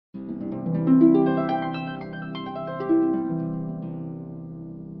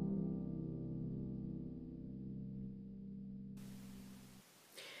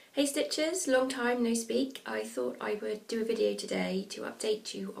Hey Stitchers, long time no speak. I thought I would do a video today to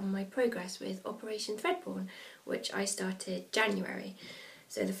update you on my progress with Operation Threadborne, which I started January.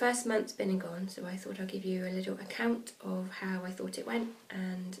 So the first month's been and gone, so I thought I'd give you a little account of how I thought it went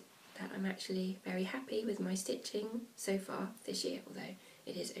and that I'm actually very happy with my stitching so far this year, although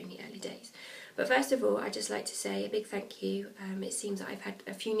it is only early days. But first of all, I'd just like to say a big thank you. It seems that I've had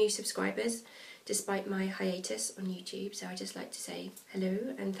a few new subscribers despite my hiatus on YouTube, so I'd just like to say hello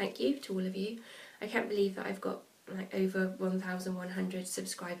and thank you to all of you. I can't believe that I've got like over 1,100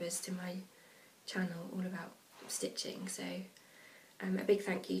 subscribers to my channel all about stitching, so a big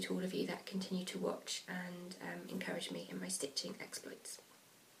thank you to all of you that continue to watch and encourage me in my stitching exploits.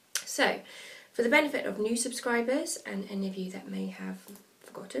 So, for the benefit of new subscribers and any of you that may have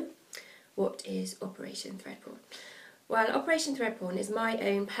forgotten, what is Operation Threadborne? Well, Operation Threadborne is my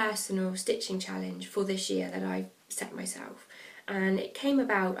own personal stitching challenge for this year that I've set myself. And it came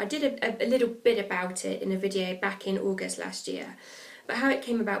about, I did a little bit about it in a video back in August last year. But how it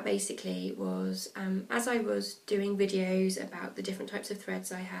came about basically was, as I was doing videos about the different types of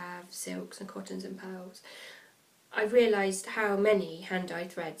threads I have, silks and cottons and pearls, I realised how many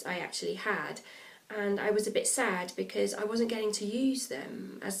hand-dyed threads I actually had. And I was a bit sad because I wasn't getting to use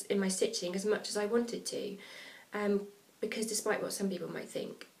them as in my stitching as much as I wanted to. Because despite what some people might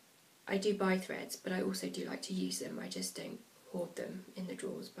think, I do buy threads, but I also do like to use them. I just don't hoard them in the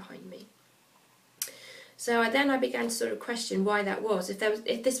drawers behind me. So then I began to sort of question why that was.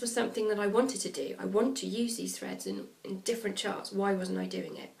 If this was something that I wanted to do, I want to use these threads in different charts, why wasn't I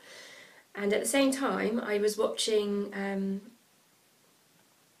doing it? And at the same time, I was watching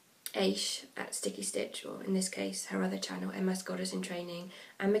Aish at Sticky Stitch, or in this case her other channel, MS Goddess in Training,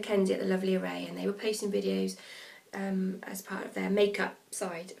 and Mackenzie at The Lovely Array, and they were posting videos as part of their makeup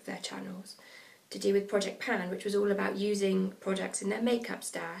side of their channels to do with Project Pan, which was all about using products in their makeup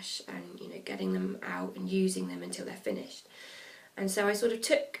stash and, you know, getting them out and using them until they're finished. And so I sort of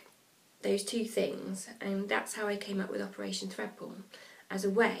took those two things, and that's how I came up with Operation Threadborne, as a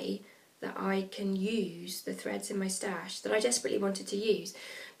way that I can use the threads in my stash that I desperately wanted to use.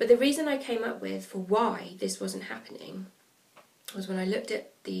 But the reason I came up with for why this wasn't happening was when I looked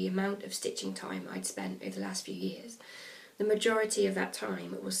at the amount of stitching time I'd spent over the last few years. The majority of that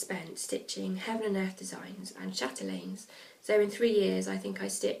time was spent stitching Heaven and Earth designs and chatelaines. So in 3 years I think I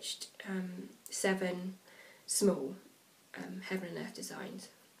stitched 7 small Heaven and Earth designs.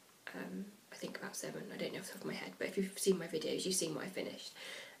 I think about 7, I don't know off the top of my head, but if you've seen my videos you've seen what I finished.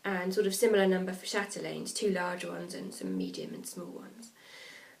 And sort of similar number for chatelaines, 2 large ones and some medium and small ones.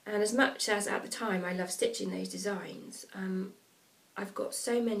 And as much as at the time I loved stitching those designs, I've got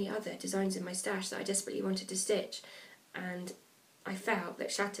so many other designs in my stash that I desperately wanted to stitch, and I felt that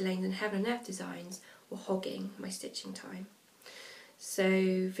chatelaines and Heaven and Earth designs were hogging my stitching time.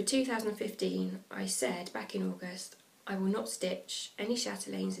 So for 2015 I said back in August, I will not stitch any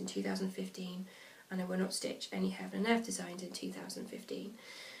chatelaines in 2015 and I will not stitch any Heaven and Earth designs in 2015.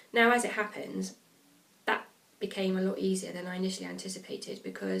 Now, as it happens, that became a lot easier than I initially anticipated,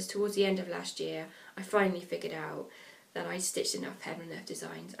 because towards the end of last year I finally figured out that I stitched enough Heaven and Earth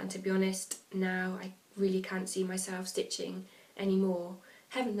designs, and to be honest, now I really can't see myself stitching any more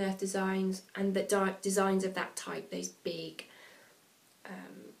Heaven and Earth designs and the designs of that type, those big,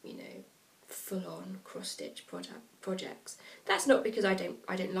 you know, full-on cross-stitch projects. That's not because I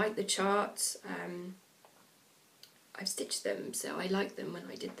don't like the charts. I've stitched them, so I like them when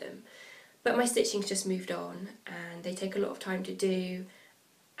I did them. But my stitching's just moved on, and they take a lot of time to do.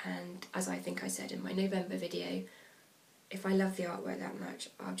 And as I think I said in my November video, if I love the artwork that much,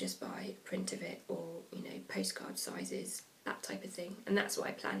 I'll just buy a print of it, or, you know, postcard sizes, that type of thing. And that's what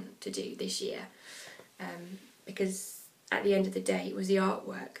I plan to do this year, because at the end of the day it was the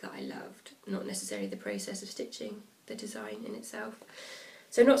artwork that I loved, not necessarily the process of stitching the design in itself.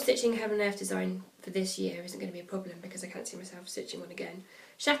 So not stitching Heaven and Earth design for this year isn't going to be a problem, because I can't see myself stitching one again.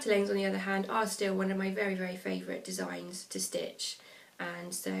 Chatelaines, on the other hand, are still one of my very, very favourite designs to stitch,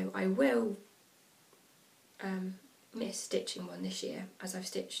 and so I will miss stitching one this year, as I've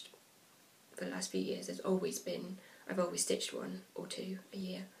stitched for the last few years. I've always stitched 1 or 2 a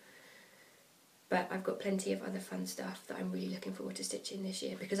year. But I've got plenty of other fun stuff that I'm really looking forward to stitching this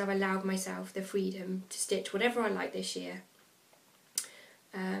year, because I've allowed myself the freedom to stitch whatever I like this year.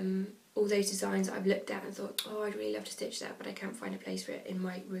 All those designs that I've looked at and thought, oh, I'd really love to stitch that, but I can't find a place for it in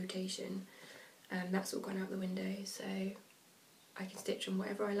my rotation. That's all gone out the window, so I can stitch on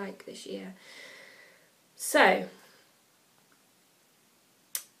whatever I like this year. So,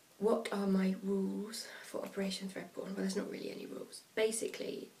 what are my rules for Operation Threadborne? Well, there's not really any rules.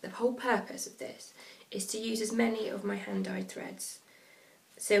 Basically, the whole purpose of this is to use as many of my hand-dyed threads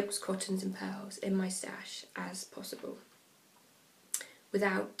silks, cottons and pearls in my stash as possible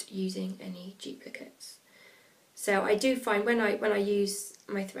without using any duplicates. So I do find when I use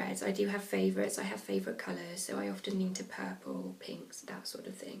my threads, I do have favourites. I have favourite colours, so I often lean to purple, pinks, that sort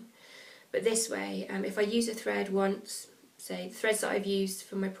of thing. But this way, if I use a thread once, say the threads that I've used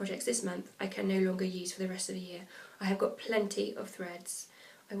for my projects this month, I can no longer use for the rest of the year. I have got plenty of threads.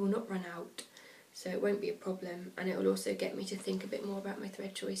 I will not run out, so it won't be a problem, and it will also get me to think a bit more about my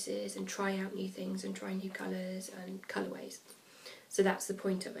thread choices and try out new things and try new colours and colourways. So that's the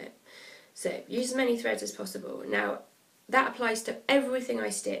point of it. So use as many threads as possible. Now that applies to everything I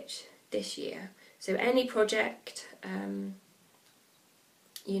stitch this year. So any project,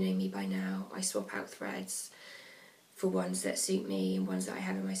 you know me by now, I swap out threads for ones that suit me and ones that I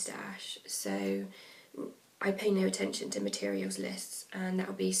have in my stash. So I pay no attention to materials lists, and that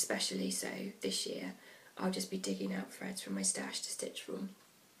will be especially so this year. I'll just be digging out threads from my stash to stitch from.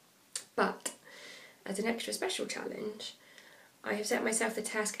 But as an extra special challenge, I have set myself the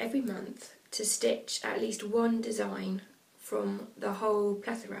task every month to stitch at least one design from the whole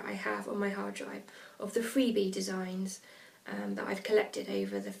plethora I have on my hard drive of the freebie designs that I've collected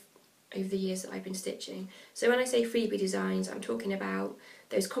over the years that I've been stitching. So when I say freebie designs, I'm talking about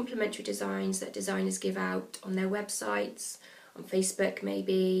those complimentary designs that designers give out on their websites, on Facebook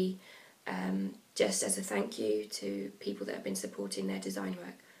maybe, just as a thank you to people that have been supporting their design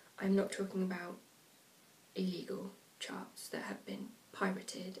work. I'm not talking about illegal charts that have been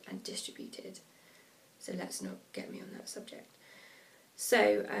pirated and distributed, so let's not get me on that subject.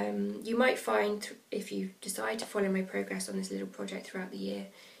 So you might find, if you decide to follow my progress on this little project throughout the year,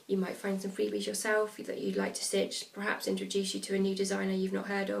 you might find some freebies yourself that you'd like to stitch, perhaps introduce you to a new designer you've not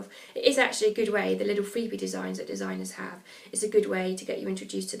heard of. It is actually a good way, the little freebie designs that designers have, it's a good way to get you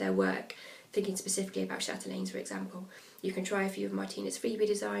introduced to their work. Thinking specifically about chatelaines, for example, you can try a few of Martina's freebie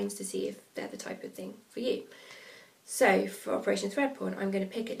designs to see if they're the type of thing for you. So for Operation Thread Porn, I'm going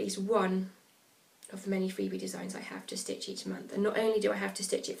to pick at least one of the many freebie designs I have to stitch each month. And not only do I have to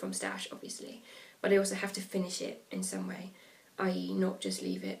stitch it from stash, obviously, but I also have to finish it in some way, i.e. not just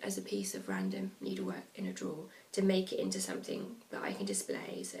leave it as a piece of random needlework in a drawer, to make it into something that I can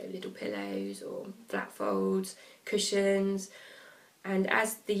display, so little pillows or flat folds, cushions. And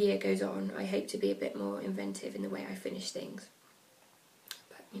as the year goes on, I hope to be a bit more inventive in the way I finish things.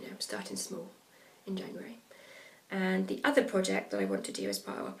 But, you know, I'm starting small in January. And the other project that I want to do as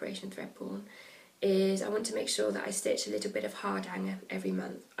part of Operation Thread Porn is I want to make sure that I stitch a little bit of hard hanger every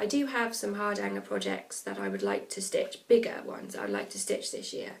month. I do have some hard hanger projects that I would like to stitch, bigger ones I'd like to stitch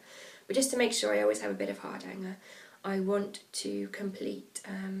this year. But just to make sure I always have a bit of hard hanger, I want to complete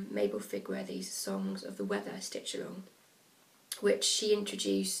Mabel Figworthy's Songs of the Weather stitch along, which she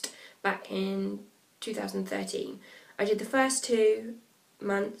introduced back in 2013. I did the first 2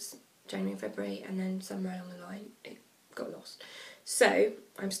 months, January and February, and then somewhere along the line it got lost. So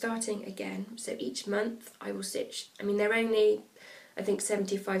I'm starting again. So each month I will stitch, I mean they're only, I think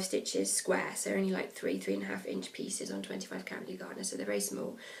 75 stitches square, so only like 3.5 inch pieces on 25 count Lee Gardner, so they're very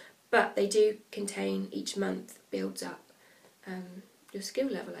small. But they do contain, each month builds up your skill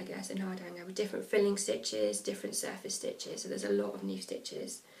level, I guess, in hard hanger, with different filling stitches, different surface stitches, so there's a lot of new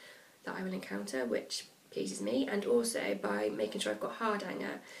stitches that I will encounter, which pleases me. And also by making sure I've got hard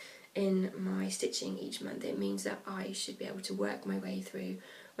hanger in my stitching each month, it means that I should be able to work my way through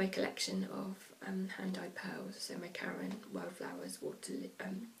my collection of hand-dyed pearls, so my Karen, wildflowers,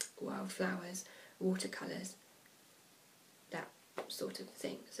 watercolours, that sort of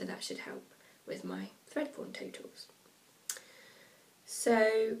thing. So that should help with my thread porn totals.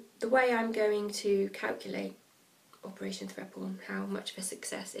 So the way I'm going to calculate Operation Thread Porn, how much of a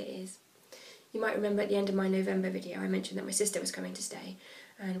success it is, you might remember at the end of my November video I mentioned that my sister was coming to stay,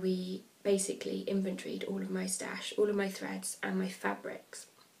 and we basically inventoried all of my stash, all of my threads and my fabrics.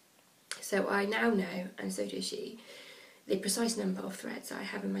 So I now know, and so does she, the precise number of threads I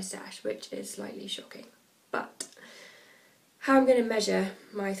have in my stash, which is slightly shocking. But how I'm going to measure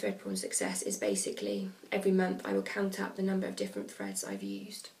my thread porn success is basically every month I will count up the number of different threads I've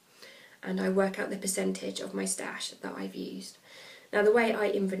used, and I work out the percentage of my stash that I've used. Now the way I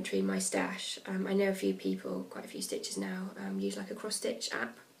inventory my stash, I know a few people, quite a few stitchers now, use like a cross-stitch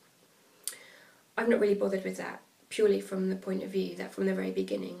app. I've not really bothered with that, purely from the point of view that from the very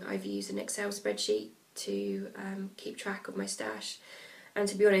beginning I've used an Excel spreadsheet to keep track of my stash. And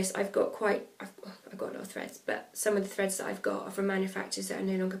to be honest, I've got a lot of threads, but some of the threads that I've got are from manufacturers that are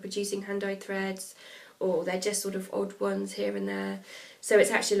no longer producing hand-dyed threads, or they're just sort of odd ones here and there. So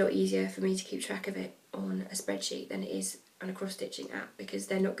it's actually a lot easier for me to keep track of it on a spreadsheet than it is on a cross-stitching app, because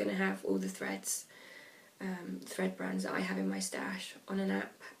they're not going to have all the threads thread brands that I have in my stash on an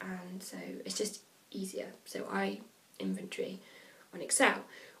app, and so it's just easier. So I inventory on Excel,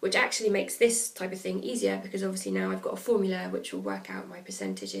 which actually makes this type of thing easier because obviously now I've got a formula which will work out my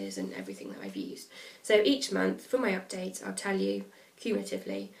percentages and everything that I've used. So each month for my updates I'll tell you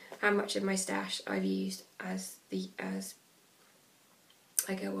cumulatively how much of my stash I've used as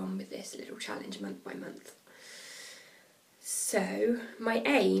I go on with this little challenge month by month. So my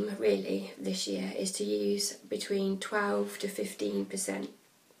aim really this year is to use between 12 to 15%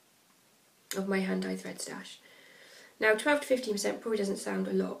 of my hand-dyed thread stash. Now 12 to 15% probably doesn't sound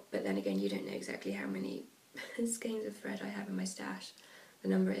a lot, but then again you don't know exactly how many skeins of thread I have in my stash. The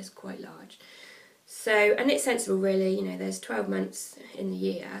number is quite large. So, and it's sensible really, you know, there's 12 months in the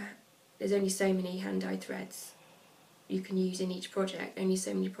year, there's only so many hand-dyed threads you can use in each project, only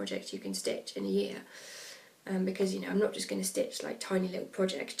so many projects you can stitch in a year. Because, you know, I'm not just going to stitch like tiny little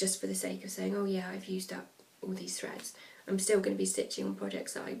projects just for the sake of saying, oh yeah, I've used up all these threads. I'm still going to be stitching on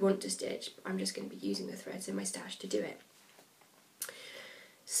projects that I want to stitch, but I'm just going to be using the threads in my stash to do it.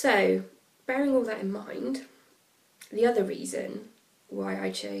 So, bearing all that in mind, the other reason why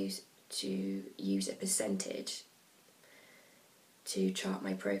I chose to use a percentage to chart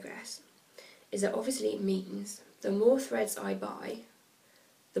my progress is that obviously it means the more threads I buy,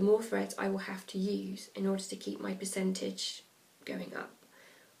 the more threads I will have to use in order to keep my percentage going up.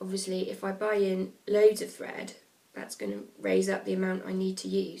 Obviously, if I buy in loads of thread, that's going to raise up the amount I need to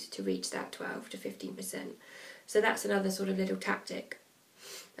use to reach that 12 to 15%. So that's another sort of little tactic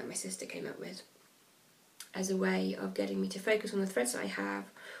that my sister came up with as a way of getting me to focus on the threads that I have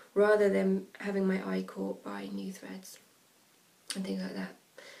rather than having my eye caught by new threads and things like that.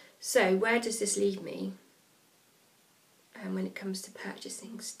 So where does this leave me when it comes to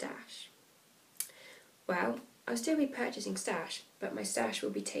purchasing stash? Well, I'll still be purchasing stash, but my stash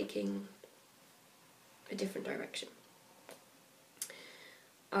will be taking a different direction.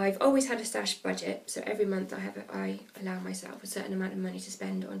 I've always had a stash budget, so every month I allow myself a certain amount of money to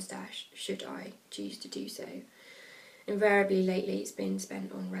spend on stash, should I choose to do so. Invariably lately it's been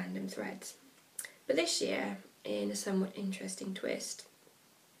spent on random threads. But this year, in a somewhat interesting twist,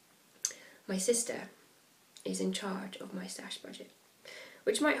 my sister is in charge of my stash budget,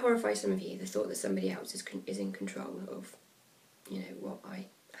 which might horrify some of you, the thought that somebody else is in control of, you know, what I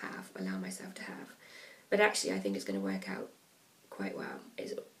allow myself to have. But actually I think it's going to work out quite well.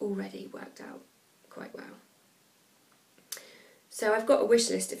 It's already worked out quite well. So I've got a wish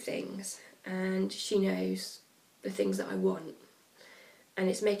list of things, and she knows the things that I want, and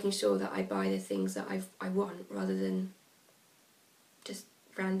it's making sure that I buy the things that I want rather than just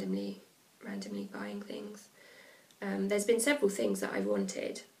randomly buying things. There's been several things that I've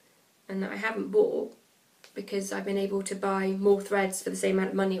wanted and that I haven't bought because I've been able to buy more threads for the same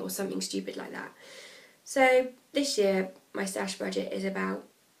amount of money or something stupid like that. So this year my stash budget is about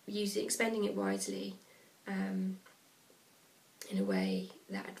spending it wisely in a way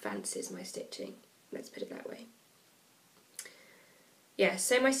that advances my stitching, let's put it that way. Yeah,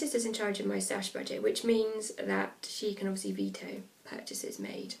 so my sister's in charge of my stash budget, which means that she can obviously veto purchases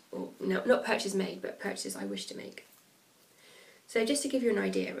made, or no, not purchases made, but purchases I wish to make. So just to give you an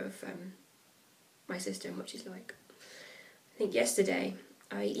idea of my sister and what she's like, I think yesterday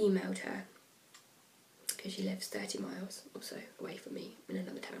I emailed her, because she lives 30 miles or so away from me in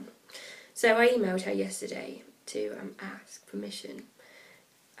another town. So I emailed her yesterday to ask permission,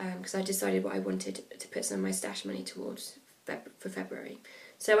 because I decided what I wanted to put some of my stash money towards for February.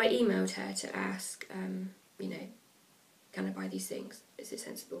 So I emailed her to ask, you know, can I buy these things? Is it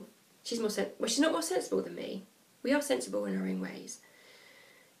sensible? She's she's not more sensible than me. We are sensible in our own ways.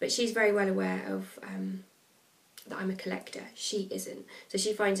 But she's very well aware of that I'm a collector. She isn't. So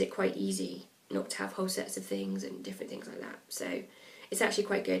she finds it quite easy not to have whole sets of things and different things like that. So it's actually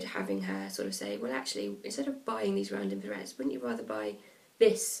quite good having her sort of say, well actually, instead of buying these random threads, wouldn't you rather buy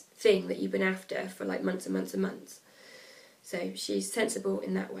this thing that you've been after for like months and months and months? So she's sensible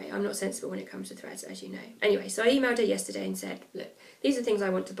in that way. I'm not sensible when it comes to threads, as you know. Anyway, so I emailed her yesterday and said, look, these are things I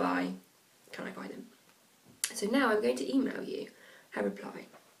want to buy. Can I buy them? So now I'm going to email you her reply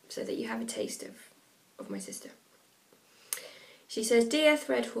so that you have a taste of my sister. She says, Dear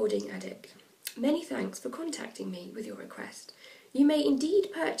thread hoarding addict, many thanks for contacting me with your request. You may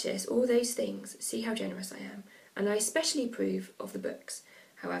indeed purchase all those things, see how generous I am, and I especially approve of the books.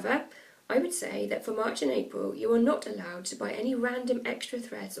 However, I would say that for March and April you are not allowed to buy any random extra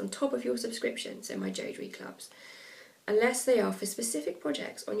threads on top of your subscription, so my Jodery clubs, unless they are for specific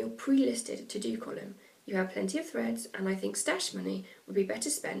projects on your pre-listed to-do column. You have plenty of threads, and I think stash money would be better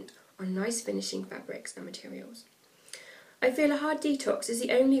spent on nice finishing fabrics and materials. I feel a hard detox is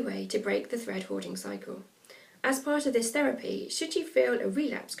the only way to break the thread hoarding cycle. As part of this therapy, should you feel a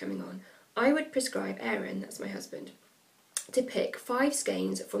relapse coming on, I would prescribe Aaron, that's my husband, to pick 5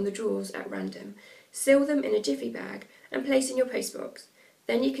 skeins from the drawers at random, seal them in a jiffy bag and place in your postbox.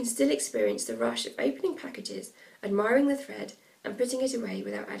 Then you can still experience the rush of opening packages, admiring the thread and putting it away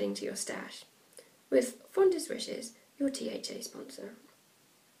without adding to your stash. With fondest wishes, your THA sponsor.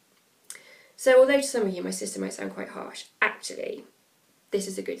 So although to some of you my sister might sound quite harsh, actually this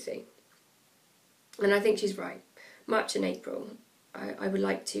is a good thing. And I think she's right. March and April I would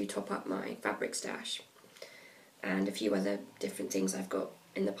like to top up my fabric stash and a few other different things I've got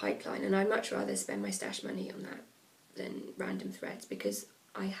in the pipeline, and I'd much rather spend my stash money on that than random threads, because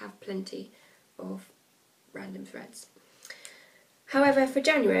I have plenty of random threads. However, for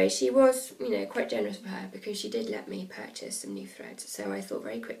January she was, quite generous of her, because she did let me purchase some new threads, so I thought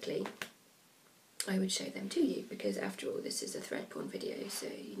very quickly I would show them to you, because after all this is a thread porn video, so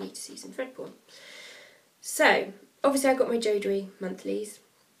you need to see some thread porn. So, obviously I got my Jodery monthlies.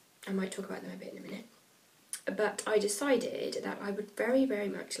 I might talk about them a bit in a minute. But I decided that I would very, very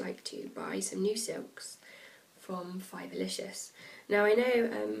much like to buy some new silks from Fiberlicious. Now I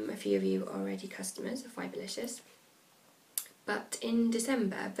know a few of you are already customers of Fiberlicious, but in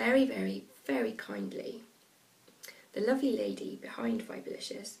December, very, very, very kindly, the lovely lady behind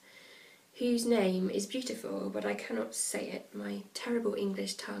Fiberlicious, whose name is beautiful but I cannot say it, my terrible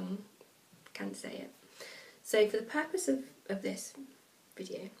English tongue can't say it. So for the purpose of this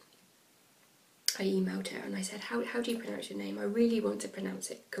video, I emailed her and I said, how do you pronounce your name? I really want to pronounce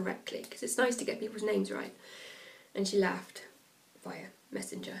it correctly, because it's nice to get people's names right. And she laughed via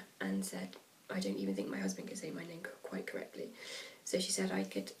Messenger and said, I don't even think my husband can say my name quite correctly. So she said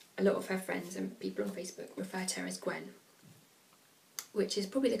a lot of her friends and people on Facebook refer to her as Gwen, which is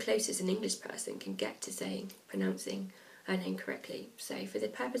probably the closest an English person can get to pronouncing her name correctly. So for the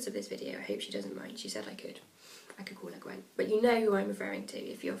purpose of this video, I hope she doesn't mind. She said I could call her Gwen. But you know who I'm referring to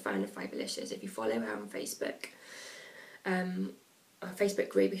if you're a fan of Fiberlicious, if you follow her on Facebook, our Facebook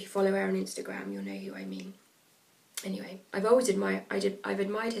group, if you follow her on Instagram, you'll know who I mean. Anyway, I've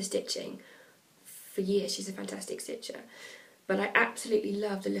admired her stitching for years. She's a fantastic stitcher. But I absolutely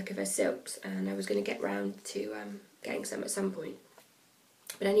love the look of her silks, and I was going to get round to getting some at some point.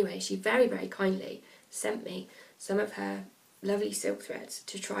 But anyway, she very, very kindly sent me some of her lovely silk threads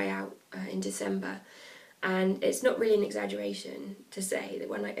to try out in December. And it's not really an exaggeration to say that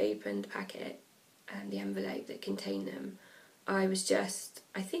when I opened the packet and the envelope that contained them, I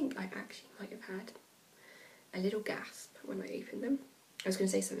think I actually might have had a little gasp when I opened them. I was going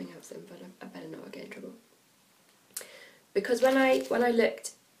to say something else then, but I better not, I'll get in trouble. Because when I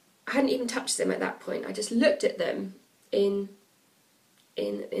looked, I hadn't even touched them at that point, I just looked at them in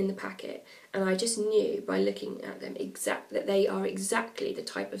the packet, and I just knew by looking at them that they are exactly the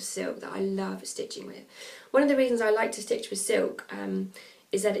type of silk that I love stitching with. One of the reasons I like to stitch with silk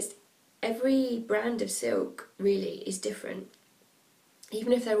is that every brand of silk really is different.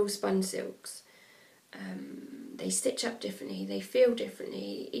 Even if they're all spun silks, they stitch up differently, they feel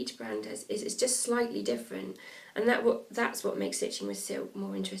differently. Each brand is just slightly different, and that's what makes stitching with silk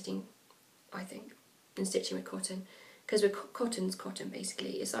more interesting, I think, than stitching with cotton. Because with cotton's cotton,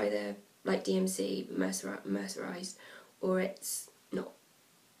 basically, it's either like DMC, mercerized, or it's not.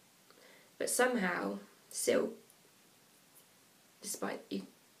 But somehow, silk, despite,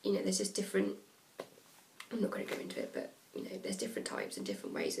 there's just different, I'm not going to go into it, but, there's different types and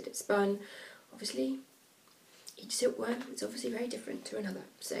different ways that it's spun. Obviously, each silkworm is obviously very different to another.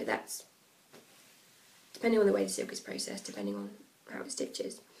 So that's, depending on the way the silk is processed, depending on how it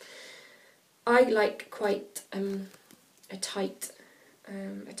stitches. I like quite a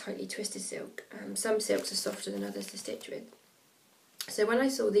tightly twisted silk. Some silks are softer than others to stitch with. So when I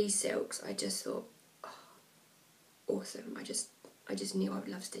saw these silks, I just thought, oh, awesome. I just knew I would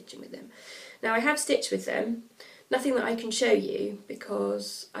love stitching with them. Now I have stitched with them, nothing that I can show you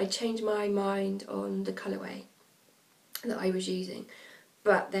because I changed my mind on the colourway that I was using.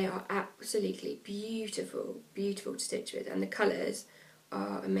 But they are absolutely beautiful, beautiful to stitch with, and the colours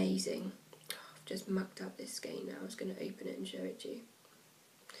are amazing. Just mucked up this skein now. I was going to open it and show it to you.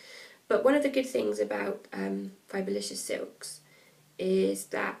 But one of the good things about Fiberlicious silks is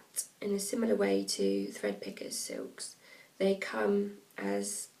that, in a similar way to Thread Pickers silks, they come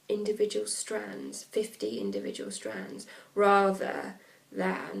as individual strands, 50 individual strands, rather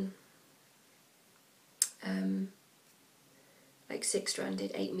than like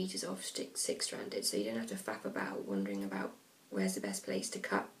 6-stranded, 8 metres off, 6-stranded. So you don't have to faff about wondering about where's the best place to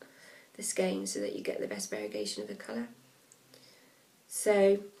cut the skein so that you get the best variegation of the colour.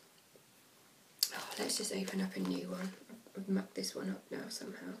 So, let's just open up a new one. I've mucked this one up now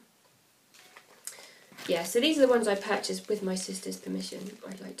somehow. yeah, so these are the ones I purchased with my sister's permission,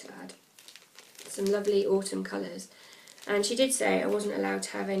 I'd like to add. Some lovely autumn colours. And she did say I wasn't allowed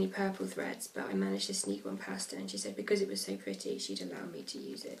to have any purple threads, but I managed to sneak one past her, and she said because it was so pretty, she'd allow me to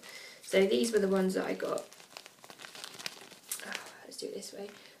use it. So these were the ones that I got. Oh, let's do it this way.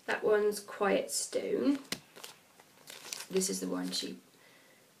 That one's Quiet Stone. This is the one she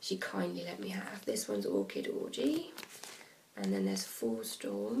kindly let me have. This one's Orchid Orgy. And then there's Fall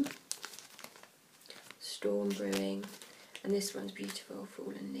Storm, Storm Brewing, and this one's beautiful,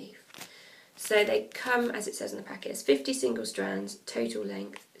 Fallen Leaf. So they come, as it says on the packet, as 50 single strands, total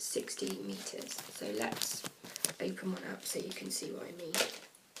length 60 metres. So let's open one up so you can see what I mean.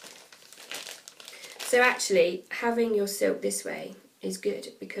 So actually, having your silk this way is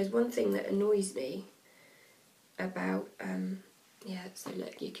good, because one thing that annoys me about, yeah, so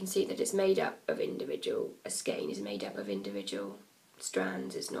look, you can see that it's made up of individual, a skein is made up of individual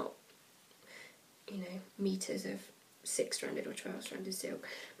strands. It's not, you know, metres of 6-stranded or 12-stranded silk.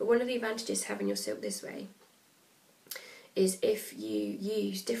 But one of the advantages of having your silk this way is if you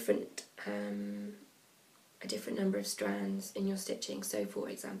use a different number of strands in your stitching. So for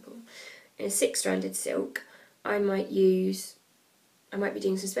example, in a 6-stranded silk, I might be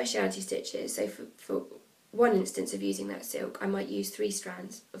doing some speciality stitches. So for one instance of using that silk, I might use 3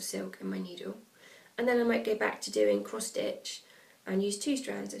 strands of silk in my needle, and then I might go back to doing cross stitch and use 2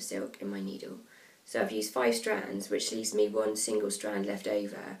 strands of silk in my needle. So I've used 5 strands, which leaves me 1 single strand left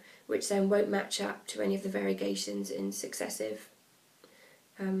over, which then won't match up to any of the variegations in successive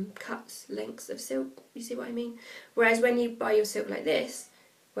cuts, lengths of silk. You see what I mean? Whereas when you buy your silk like this,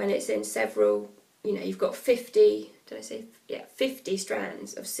 when it's in several, you know, you've got 50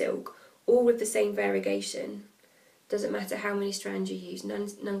 strands of silk, all with the same variegation. Doesn't matter how many strands you use,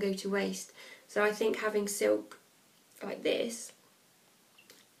 none go to waste. So I think having silk like this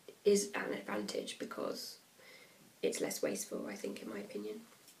is an advantage because it's less wasteful, I think, in my opinion.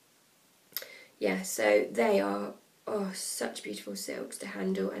 Yeah, so they are such beautiful silks to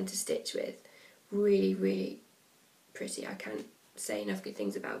handle and to stitch with. Really, really pretty. I can't say enough good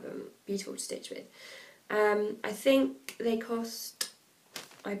things about them. Beautiful to stitch with. I think they cost,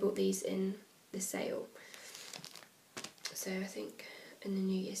 I bought these in the sale, so I think in the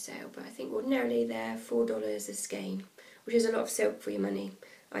New Year sale, but I think ordinarily they're $4 a skein, which is a lot of silk for your money.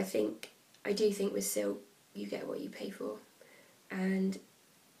 I do think with silk you get what you pay for, and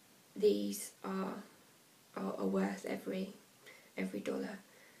these are worth every dollar.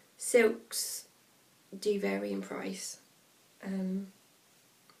 Silks do vary in price,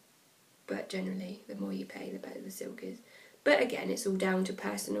 but generally the more you pay the better the silk is. But again, it's all down to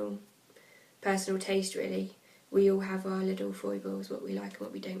personal taste really. We all have our little foibles, what we like and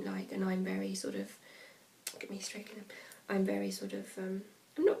what we don't like, and I'm very sort of, look at me stroking them, I'm very sort of, I'm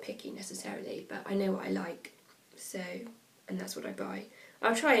not picky necessarily, but I know what I like, so, and that's what I buy.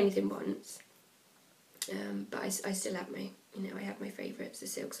 I'll try anything once, but I still have my, you know, I have my favourites, the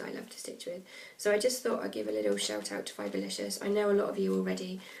silks I love to stitch with. So I just thought I'd give a little shout out to Fiberlicious. I know a lot of you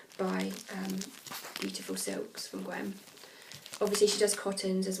already buy beautiful silks from Gwen. Obviously she does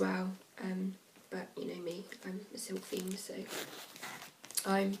cottons as well, but you know me, I'm a silk fiend, so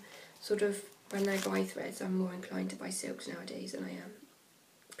I'm sort of, when I buy threads, I'm more inclined to buy silks nowadays than I am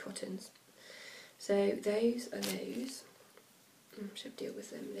cottons. So those are those. I should deal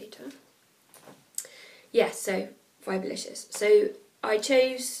with them later. Yes, so Fiberlicious. So I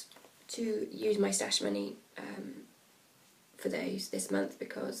chose to use my stash money for those this month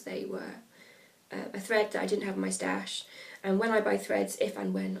because they were a thread that I didn't have in my stash, and when I buy threads, if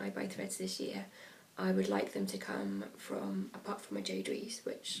and when I buy threads this year, I would like them to come from, apart from my joderies,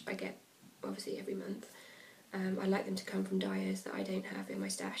 which I get obviously every month, I like them to come from dyers that I don't have in my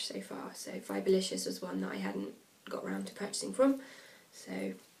stash so far. So Fiberlicious was one that I hadn't got around to purchasing from,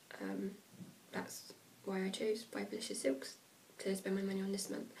 so that's why I chose Fiberlicious Silks to spend my money on this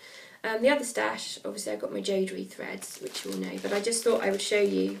month. The other stash, obviously I've got my jodery threads, which you all know, but I just thought I would show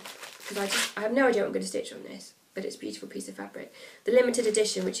you, because I have no idea what I'm going to stitch on this, but it's a beautiful piece of fabric. The limited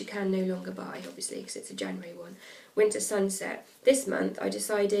edition, which you can no longer buy, obviously, because it's a January one, Winter Sunset. This month I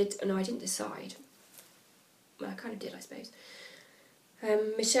decided, no, I didn't decide, well I kind of did I suppose.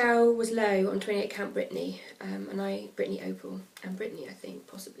 Michelle was low on 28 count Brittany, and Brittany Opal, and Brittany I think,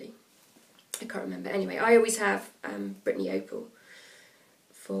 possibly. I can't remember. Anyway, I always have Brittany Opal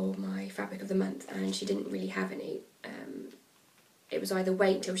for my fabric of the month, and she didn't really have any. It was either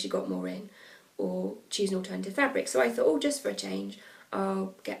wait until she got more in or choose an alternative fabric. So I thought, oh, just for a change,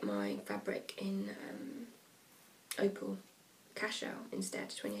 I'll get my fabric in Opal Cashel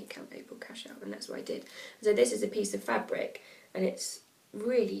instead, 28 count Opal Cashel, and that's what I did. So this is a piece of fabric, and it's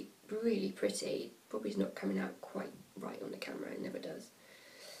really, really pretty. probably is not coming out quite right on the camera, it never does.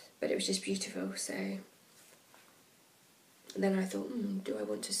 But it was just beautiful, so then I thought, do I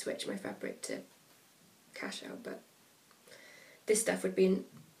want to switch my fabric to cashel? But this stuff would be,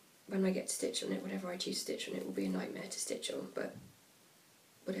 when I get to stitch on it, whatever I choose to stitch on it will be a nightmare to stitch on, but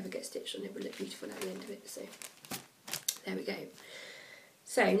whatever gets stitched on it will look beautiful at the end of it, so there we go.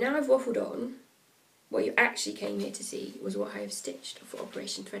 So now I've waffled on. What you actually came here to see was what I have stitched for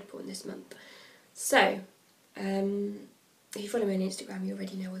Operation Threadpawn this month. So, if you follow me on Instagram, you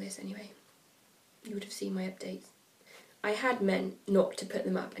already know all this anyway. You would have seen my updates. I had meant not to put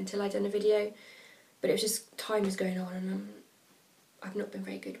them up until I'd done a video, but it was just time was going on, and I've not been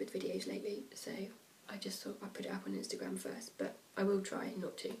very good with videos lately, so I just thought I'd put it up on Instagram first, but I will try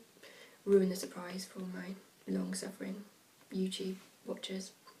not to ruin the surprise for my long-suffering YouTube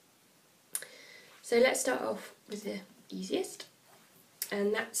watchers. So let's start off with the easiest,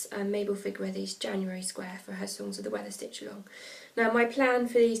 and that's Mabel Figueredo's January square for her Songs of the Weather stitch along. Now my plan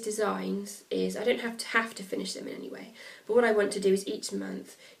for these designs is I don't have to finish them in any way, but what I want to do is each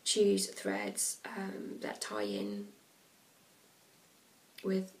month choose threads that tie in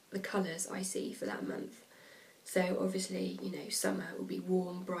with the colours I see for that month. So obviously, you know, summer will be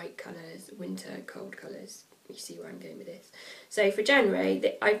warm, bright colours, winter, cold colours. You see where I'm going with this. So for January,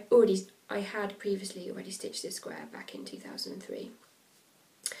 I had previously already stitched this square back in 2003,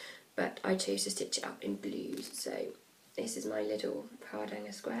 but I chose to stitch it up in blues. So this is my little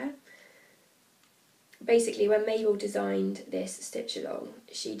hardhanger square. Basically, when Mabel designed this stitch along,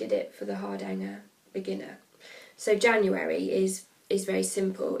 she did it for the hardhanger beginner. So January is very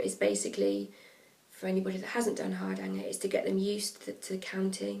simple. It's basically, for anybody that hasn't done hardhanger, is to get them used to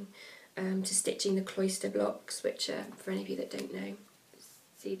counting, to stitching the cloister blocks, which are, for any of you that don't know,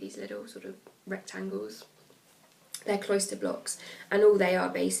 see these little sort of rectangles? They're cloister blocks, and all they are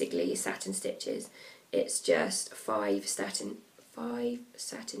basically is satin stitches. It's just five satin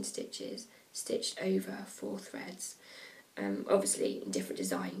stitches stitched over 4 threads. Obviously in different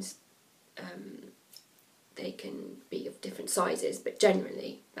designs, they can be of different sizes, but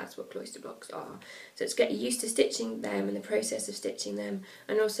generally that's what cloister blocks are. So it's getting used to stitching them and the process of stitching them,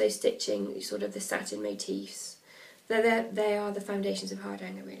 and also stitching sort of the satin motifs. They are the foundations of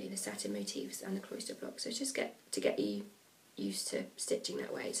hardhanger, really, the satin motifs and the cloister blocks. So it's just to get you used to stitching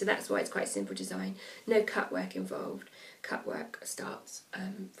that way. So that's why it's quite a simple design. No cut work involved. Cut work starts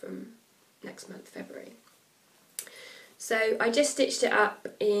from next month, February. So I just stitched it up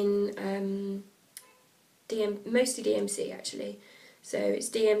in mostly DMC actually. So it's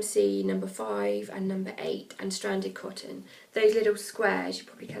DMC number 5 and number 8 and stranded cotton. Those little squares, you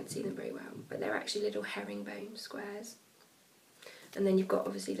probably can't see them very well, but they're actually little herringbone squares. And then you've got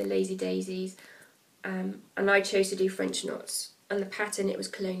obviously the lazy daisies, and I chose to do French knots. And the pattern, it was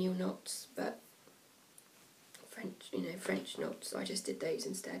colonial knots, but French knots, I just did those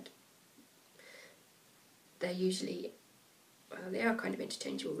instead. They're usually, well, they are kind of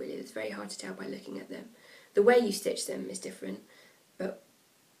interchangeable really. It's very hard to tell by looking at them. The way you stitch them is different, but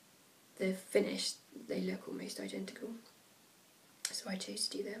the finish, they look almost identical. So I chose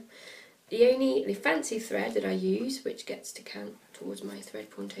to do them. The fancy thread that I use, which gets to count towards my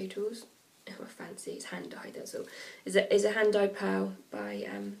Threadpawn totals, fancy, it's hand dyed, that's all, is a hand dyed pearl by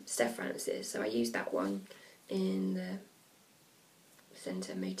Steph Francis. So I used that one in the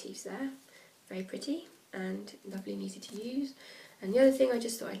centre motifs there. Very pretty and lovely and easy to use. And the other thing I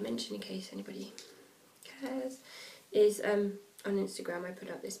just thought I'd mention in case anybody cares is on Instagram I put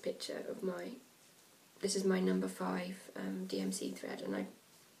up this picture of this is my number 5 DMC thread, and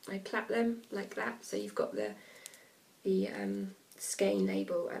I clap them like that, so you've got the skein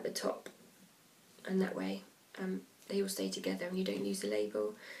label at the top, and that way they all stay together and you don't lose the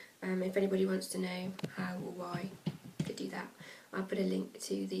label. If anybody wants to know how or why to do that, I'll put a link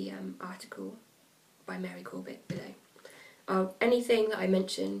to the article by Mary Corbett below. Anything that I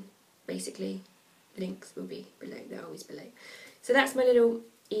mention, basically, links will be below, they're always below. So that's my little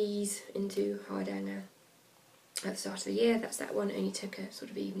ease into hardhanger at the start of the year. That's that one, only took a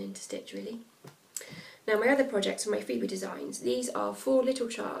sort of evening to stitch really. Now my other projects are my freebie designs. These are 4 little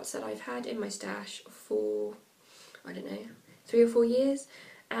charts that I've had in my stash for, I don't know, 3 or 4 years,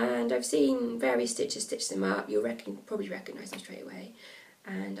 and I've seen various stitchers stitch them up. You'll probably recognise them straight away,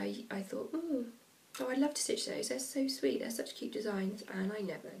 and I thought, oh, I'd love to stitch those, they're so sweet, they're such cute designs, and I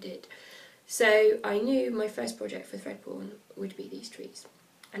never did. So I knew my first project for Threadpawn would be these trees.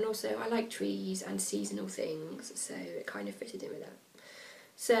 And also I like trees and seasonal things, so it kind of fitted in with that.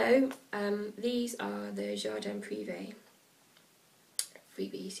 So these are the Jardin Privé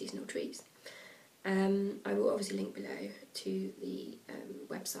freebie seasonal trees. I will obviously link below to the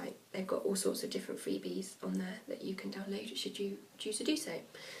website. They've got all sorts of different freebies on there that you can download should you choose to do so.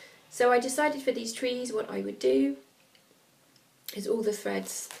 So I decided for these trees what I would do is all the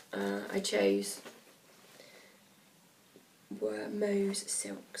threads I chose were Mohs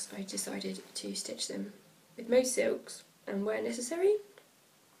silks. I decided to stitch them with Mohs silks, and where necessary,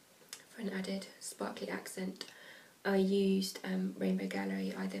 for an added sparkly accent, I used Rainbow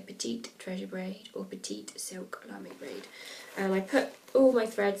Gallery, either Petite Treasure Braid or Petite Silk Lame Braid. And I put all my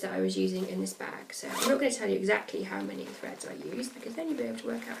threads that I was using in this bag, so I'm not going to tell you exactly how many threads I used, because then you'll be able to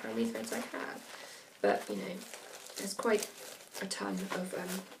work out how many threads I have. But, you know, there's quite a ton of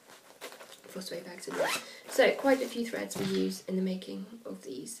Flossway bags in there. So, quite a few threads we use in the making of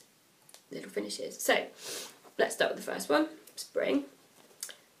these little finishes. So, let's start with the first one, Spring.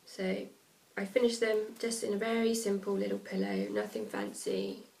 So, I finished them just in a very simple little pillow, nothing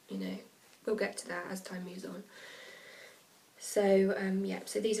fancy, you know, we'll get to that as time moves on. So, yeah,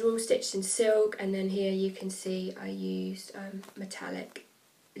 so these are all stitched in silk, and then here you can see I used metallic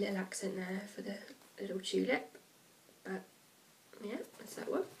little accent there for the little tulip, but yeah, that's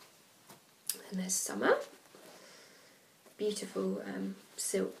that one. And there's Summer, beautiful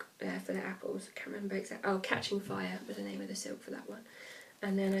silk there for the apples, I can't remember exactly, oh, Catching Fire was the name of the silk for that one.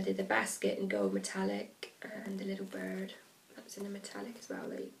 And then I did the basket in gold metallic, and the little bird, that's in a metallic as well,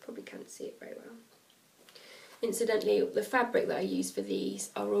 though you probably can't see it very well. Incidentally, the fabric that I use for these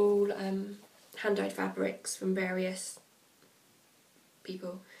are all hand-dyed fabrics from various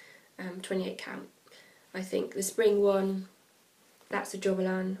people, 28 count. I think the spring one, that's a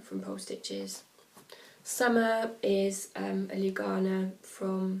Jobelan from Pole Stitches. Summer is a Lugana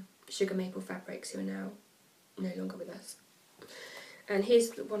from Sugar Maple Fabrics, who are now no longer with us. And here's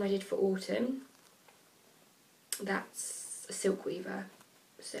the one I did for autumn. That's a Silk Weaver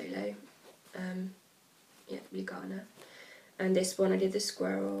solo, yeah, Lugana. And this one I did the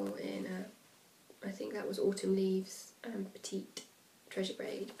squirrel in I think that was Autumn Leaves, Petite Treasure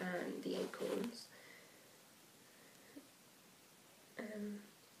Braid, and the acorns.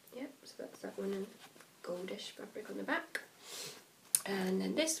 Yeah, so that's that one in goldish fabric on the back. And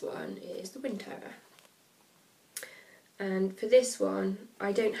then this one is the Winter. And for this one,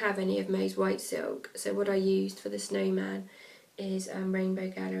 I don't have any of Mohs white silk, so what I used for the snowman is Rainbow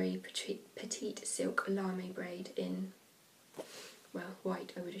Gallery Petite Silk Lame Braid in, well,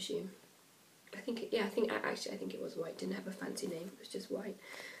 white, I would assume. I think it was white, didn't have a fancy name, it was just white.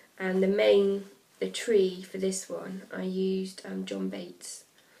 And the tree for this one, I used John Bates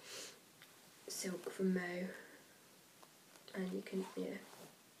silk from Moh, and you can, yeah,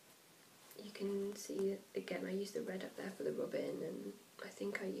 you can see it again. I used the red up there for the robin, and I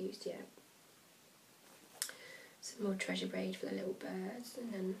think I used, yeah, some more treasure braid for the little birds,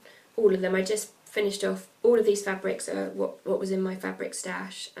 and then all of them. I just finished off, all of these fabrics are what was in my fabric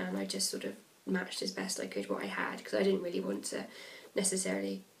stash, and I just sort of matched as best I could what I had, because I didn't really want to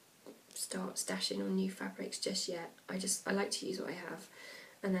necessarily start stashing on new fabrics just yet. I like to use what I have,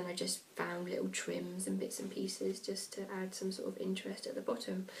 and then I just found little trims and bits and pieces just to add some sort of interest at the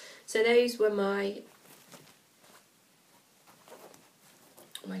bottom. So those were my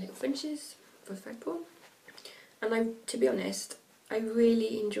little finishes for Threadpool, and to be honest, I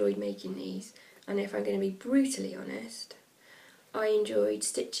really enjoyed making these. And if I'm going to be brutally honest, I enjoyed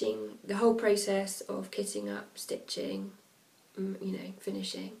stitching, the whole process of kitting up, stitching, you know,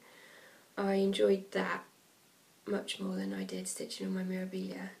 finishing. I enjoyed that much more than I did stitching on my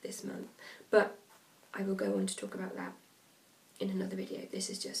Mirabilia this month, but I will go on to talk about that in another video. This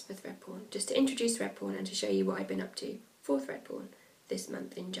is just for Threadpawn, just to introduce Threadpawn and to show you what I've been up to for Threadpawn this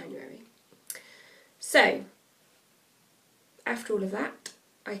month in January. So, after all of that,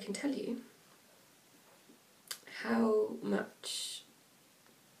 I can tell you how much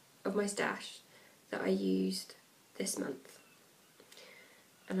of my stash that I used this month.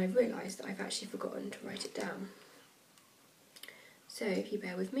 And I've realised that I've actually forgotten to write it down. So if you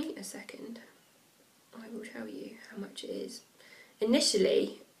bear with me a second, I will tell you how much it is.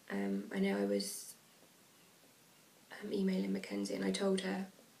 Initially, I know I was emailing Mackenzie and I told her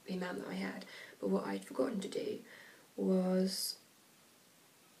the amount that I had, but what I'd forgotten to do was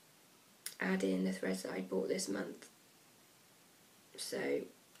add in the threads that I'd bought this month. So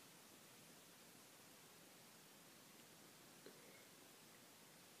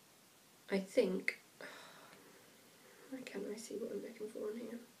I think, why can't I see what I'm looking for on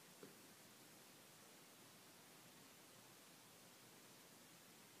here?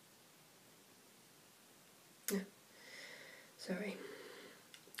 No, sorry.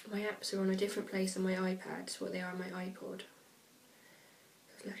 My apps are on a different place on my iPad to what they are on my iPod.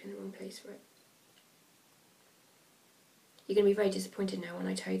 I was looking in the wrong place for it. You're going to be very disappointed now when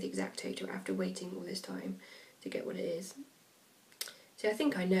I tell you the exact total after waiting all this time to get what it is. So I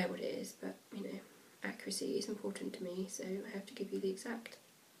think I know what it is, but you know, accuracy is important to me, so I have to give you the exact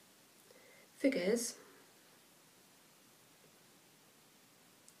figures.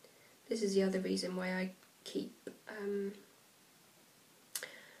 This is the other reason why I keep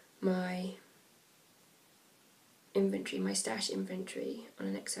my inventory, my stash inventory, on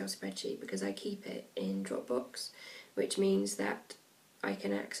an Excel spreadsheet, because I keep it in Dropbox, which means that I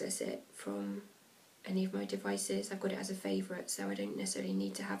can access it from any of my devices. I've got it as a favourite, so I don't necessarily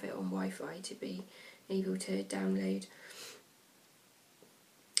need to have it on Wi-Fi to be able to download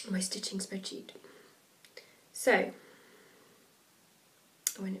my stitching spreadsheet. So,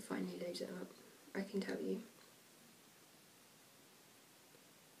 when it finally loads it up, I can tell you.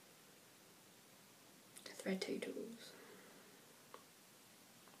 The thread totals.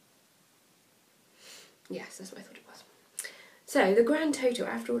 Yes, that's what I thought it was. So the grand total,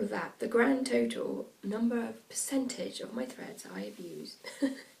 after all of that, the grand total number of percentage of my threads I have used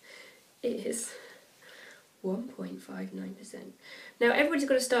is 1.59%. Now everybody's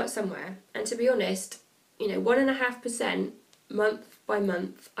got to start somewhere, and to be honest, you know, 1.5% month by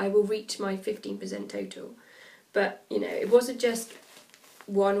month I will reach my 15% total. But you know, it wasn't just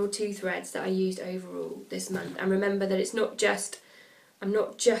 1 or 2 threads that I used overall this month. And remember that it's not just, I'm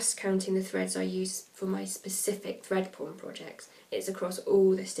not just counting the threads I use for my specific thread porn projects, it's across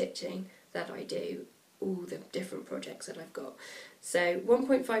all the stitching that I do, all the different projects that I've got. So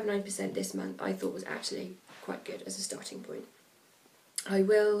 1.59% this month I thought was actually quite good as a starting point. I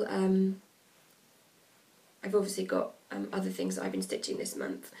will, I've obviously got other things that I've been stitching this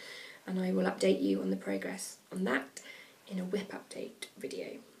month, and I will update you on the progress on that in a whip update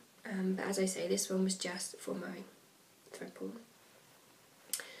video. But as I say, this one was just for my thread porn.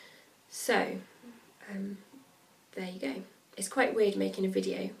 So, there you go. It's quite weird making a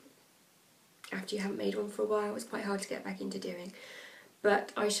video after you haven't made one for a while. It's quite hard to get back into doing.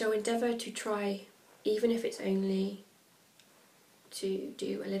 But I shall endeavour to try, even if it's only to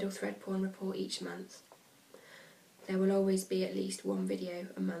do a little thread porn report each month. There will always be at least one video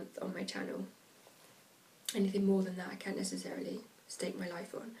a month on my channel. Anything more than that I can't necessarily stake my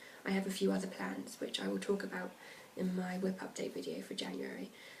life on. I have a few other plans which I will talk about in my whip update video for January,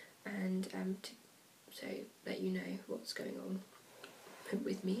 and so that you know what's going on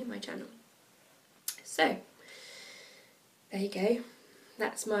with me and my channel. So there you go,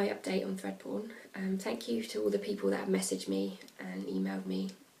 that's my update on thread porn. Thank you to all the people that have messaged me and emailed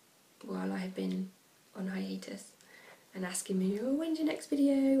me while I have been on hiatus and asking me, oh, when's your next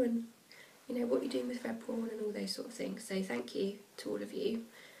video, and you know, what you're doing with thread porn and all those sort of things. So thank you to all of you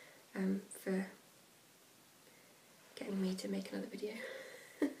for getting me to make another video.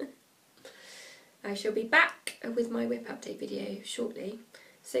 I shall be back with my whip update video shortly.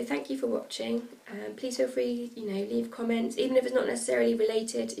 So thank you for watching. Please feel free, you know, leave comments, even if it's not necessarily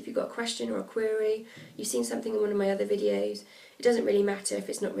related. If you've got a question or a query, you've seen something in one of my other videos, it doesn't really matter if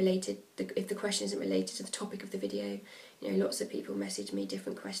it's not related, if the question isn't related to the topic of the video. You know, lots of people message me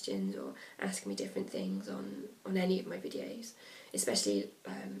different questions or ask me different things on any of my videos, especially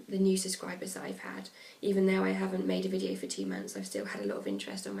the new subscribers that I've had. Even though I haven't made a video for 2 months, I've still had a lot of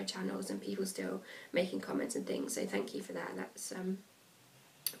interest on my channels and people still making comments and things, so thank you for that. That's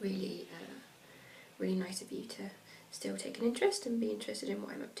really, really nice of you to still take an interest and be interested in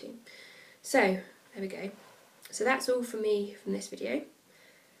what I'm up to. So, there we go. So that's all from me from this video.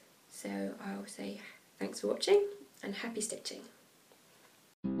 So I'll say thanks for watching and happy stitching.